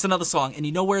to release another song, and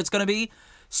you know where it's going to be?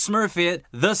 Smurfette,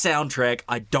 the soundtrack.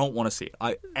 I don't want to see it.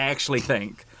 I actually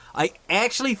think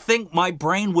my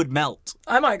brain would melt.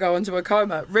 I might go into a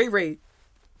coma. Riri,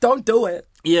 don't do it.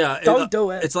 Yeah. Don't do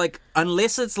it. It's like,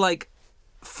 unless it's like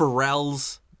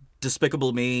Pharrell's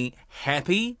Despicable Me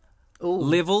happy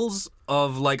levels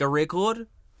of like a record,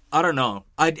 I don't know.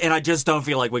 I just don't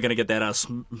feel like we're going to get that the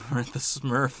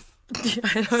Smurf.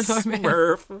 I don't know, man.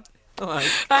 Smurf.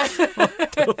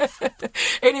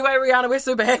 Anyway, Rihanna, we're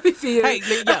super happy for you. Hey,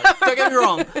 yeah, don't get me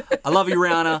wrong. I love you,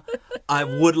 Rihanna. I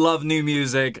would love new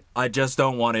music. I just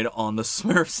don't want it on the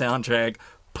Smurf soundtrack.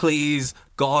 Please,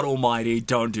 God Almighty,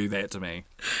 don't do that to me.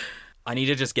 I need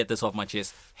to just get this off my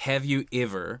chest. Have you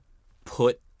ever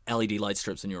put LED light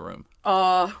strips in your room?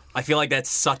 I feel like that's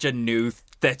such a trendy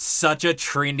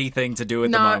thing to do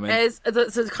at the moment.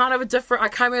 It's kind of a different. I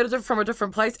came at it from a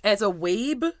different place as a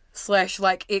weeb /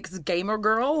 like ex gamer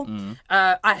girl.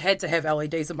 I had to have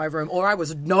LEDs in my room, or I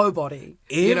was nobody.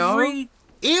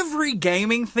 Every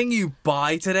gaming thing you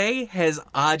buy today has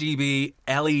RGB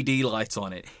LED lights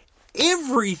on it.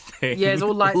 Everything. Yeah, it's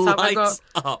all lights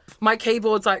up. My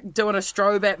keyboard's like doing a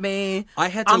strobe at me.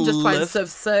 I'm just playing Civ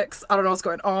 6. I don't know what's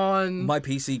going on. My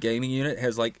PC gaming unit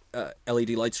has like LED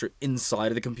light strip inside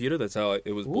of the computer. That's how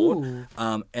it was bought.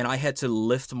 And I had to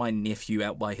lift my nephew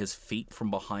out by his feet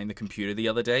from behind the computer the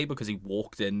other day because he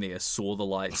walked in there, saw the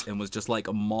lights, and was just like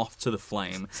a moth to the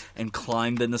flame and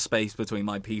climbed in the space between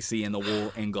my PC and the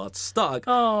wall and got stuck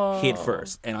head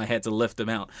first. And I had to lift him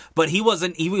out. But he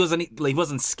wasn't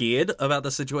scared about the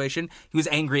situation. He was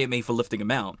angry at me for lifting him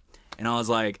out. And I was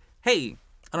like, hey,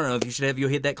 I don't know if you should have your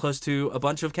head that close to a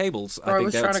bunch of cables. I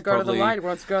was trying to go to the light. He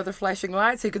wanted to go to the flashing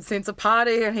lights. He could sense a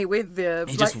party, and he went there.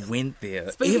 He just went there.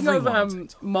 Speaking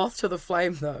of moth to the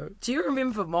flame, though, do you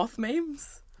remember moth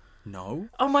memes? No.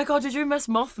 Oh my God, did you miss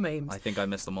moth memes? I think I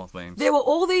missed the moth memes. There were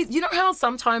all these, you know how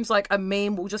sometimes like a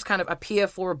meme will just kind of appear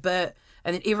for a bit,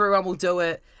 and then everyone will do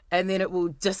it, and then it will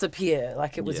disappear,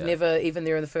 like it was never even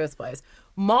there in the first place.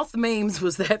 Moth memes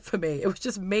was that for me. It was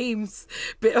just memes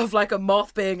of like a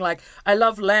moth being like, I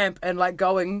love lamp, and like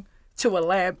going to a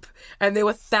lamp. And there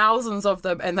were thousands of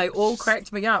them, and they all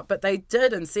cracked me up, but they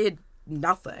did and said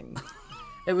nothing.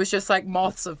 It was just like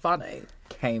moths are funny.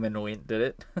 Came and went, did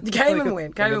it? Came and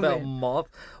went. Moth.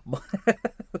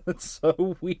 That's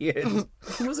so weird. It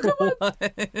was a good one.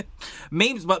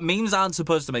 Memes aren't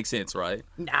supposed to make sense, right?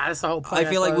 Nah, that's the whole point. I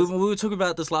feel like when we were talking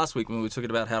about this last week, when we were talking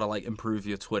about how to like improve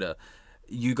your Twitter,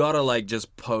 you gotta like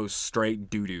just post straight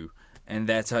doo-doo, and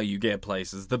that's how you get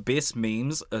places. The best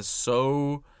memes are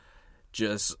so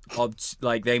just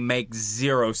like they make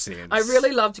zero sense. I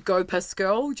really loved Go Piss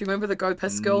Girl. Do you remember the Go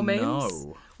Piss Girl memes?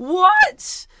 No.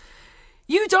 What?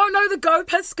 You don't know the Go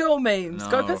Piss Girl memes? No.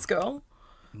 Go Piss Girl?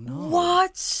 No.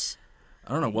 What?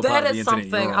 I don't know what part of the internet That is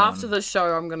something. you're After on. the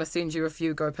show, I'm going to send you a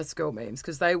few Go Piss Girl memes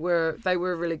because they were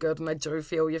really good, and I do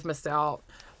feel you've missed out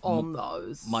on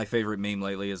those. My favorite meme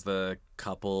lately is the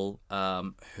couple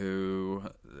who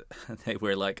they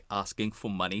were like asking for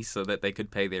money so that they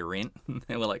could pay their rent.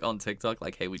 They were like on TikTok,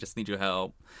 like, "Hey, we just need your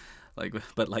help." Like,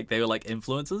 but like they were like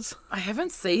influencers. I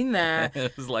haven't seen that.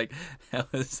 It was like,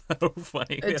 that was so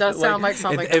funny. It does sound like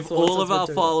something. If all of our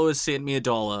followers sent me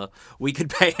 $1, we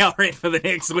could pay our rent for the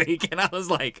next week. And I was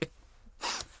like,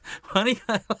 honey.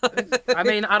 I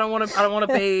mean, I don't want to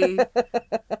be.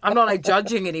 I'm not like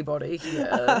judging anybody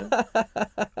here,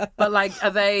 but like,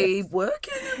 are they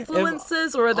working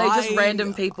influencers or are they just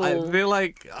random people? They're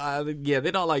like,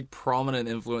 they're not like prominent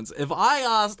influencers. If I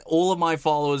asked all of my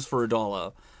followers for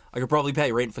 $1, I could probably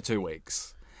pay rent for 2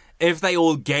 weeks. If they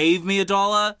all gave me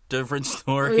 $1, different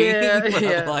story.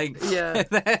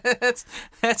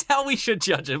 That's how we should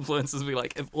judge influencers. Be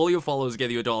like, if all your followers gave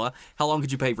you $1, how long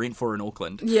could you pay rent for in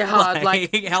Auckland? Yeah,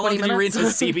 like how long could you rent a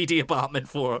minutes? CBD apartment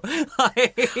for?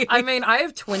 I mean, I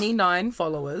have 29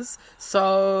 followers,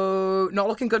 so not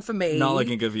looking good for me. Not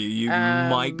looking good for you. You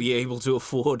might be able to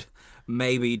afford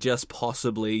maybe just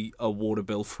possibly a water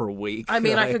bill for a week. I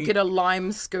mean, I could get a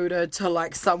Lime scooter to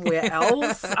like somewhere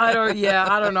else. I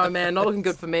don't know, man. Not looking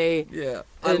good for me. Yeah.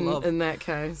 In that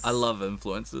case. I love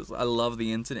influencers. I love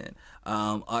the internet.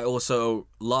 I also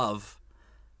love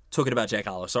talking about Jack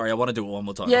Harlow. Sorry, I want to do it one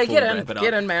more time. Yeah, before we wrap it up.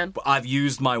 Get in, man. But I've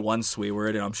used my one swear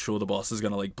word, and I'm sure the boss is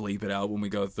going to like bleep it out when we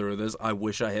go through this. I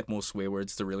wish I had more swear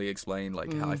words to really explain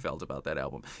like how I felt about that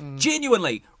album.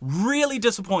 Genuinely, really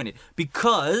disappointed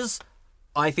because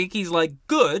I think he's like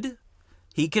good.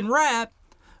 He can rap,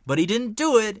 but he didn't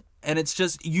do it And it's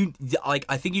just,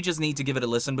 I think you just need to give it a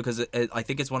listen because I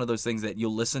think it's one of those things that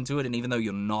you'll listen to it, and even though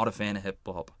you're not a fan of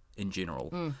hip-hop in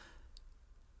general,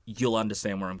 you'll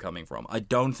understand where I'm coming from. I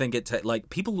don't think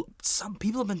some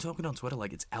people have been talking on Twitter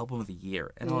like it's album of the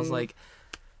year. And I was like,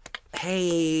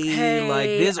 hey, like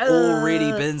there's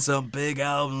already been some big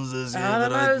albums this year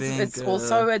that I think...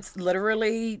 It's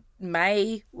literally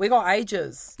May. We got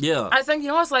ages. Yeah. I think,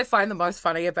 what I find the most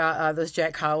funny about this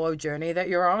Jack Harlow journey that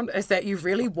you're on is that you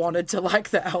really wanted to like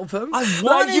the album. I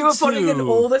wanted you were putting to. in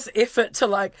all this effort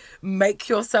to make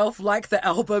yourself like the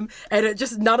album, and it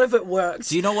just, none of it worked.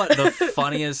 Do you know what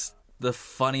the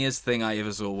funniest thing I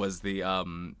ever saw was the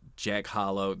Jack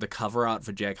Harlow, the cover art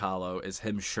for Jack Harlow is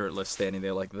him shirtless standing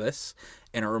there like this,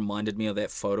 and it reminded me of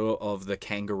that photo of the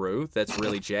kangaroo that's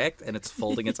really jacked and it's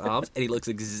folding its arms, and he looks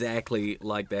exactly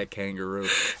like that kangaroo.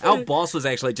 Our boss was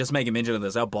actually, just making mention of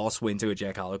this, our boss went to a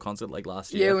Jack Harlow concert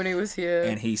last year. Yeah, when he was here.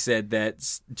 And he said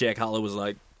that Jack Harlow was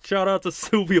like, shout out to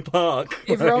Sylvia Park.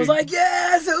 Everyone was like,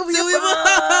 yeah, Sylvia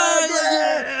Park!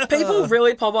 Yeah. People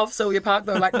really pop off Sylvia Park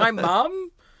though. Like my mum,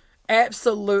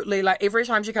 absolutely, every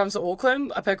time she comes to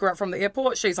Auckland, I pick her up from the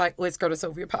airport, she's like, let's go to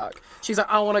Sylvia Park. She's like,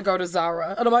 I want to go to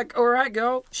Zara. And I'm like, all right,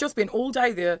 girl. She'll spend all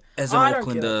day there. As an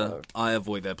Aucklander, I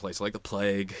avoid that place like the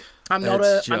plague. I'm not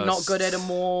good at a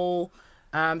mall.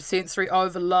 Sensory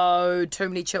overload, too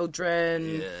many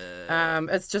children. Yeah.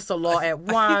 It's just a lot at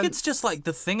once. I think it's just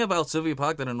the thing about Sylvia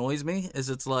Park that annoys me is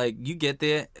it's you get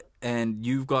there and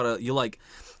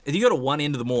if you go to one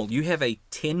end of the mall, you have a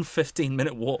 10-15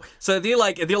 minute walk. So if you're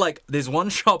like, there's one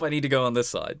shop I need to go on this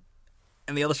side,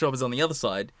 and the other shop is on the other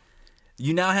side,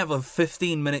 you now have a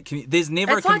 15-minute commute. There's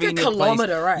never a convenient place. It's like a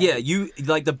kilometer, right? Yeah,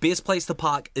 the best place to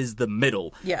park is the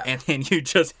middle. Yeah. And then you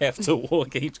just have to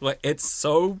walk each way. It's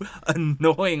so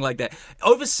annoying like that.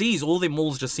 Overseas, all their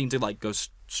malls just seem to go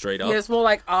straight up. Yeah, it's more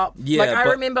up. Yeah, I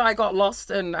remember I got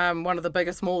lost in one of the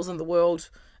biggest malls in the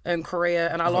world in Korea,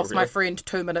 and I lost my friend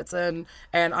 2 minutes in,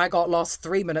 and I got lost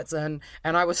 3 minutes in,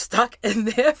 and I was stuck in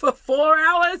there for 4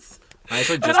 hours. I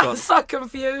was so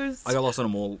confused. I got lost in a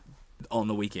mall on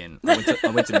the weekend. I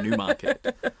went to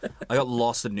Newmarket. I got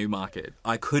lost at Newmarket.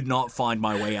 I could not find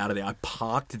my way out of there. I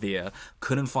parked there,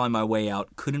 couldn't find my way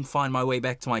out, couldn't find my way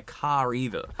back to my car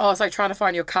either. Oh, it's like trying to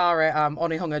find your car at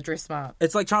Onehunga Dress Mart.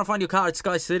 It's like trying to find your car at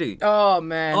Sky City. Oh,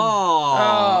 man.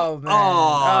 Oh,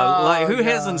 man. Who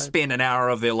hasn't spent an hour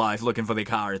of their life looking for their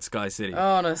car at Sky City?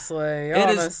 Honestly. It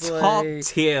is top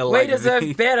tier. We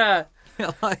deserve better.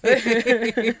 Make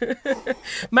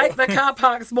the car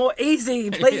parks more easy,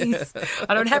 please.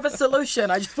 I don't have a solution.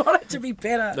 I just want it to be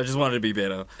better.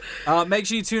 Make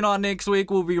sure you tune in next week.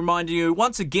 We'll be reminding you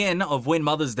once again of when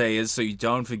Mother's Day is, so you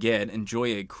don't forget. Enjoy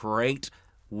a great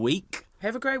week.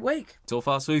 Have a great week. Tō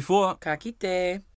whāsui fua. Ka kite.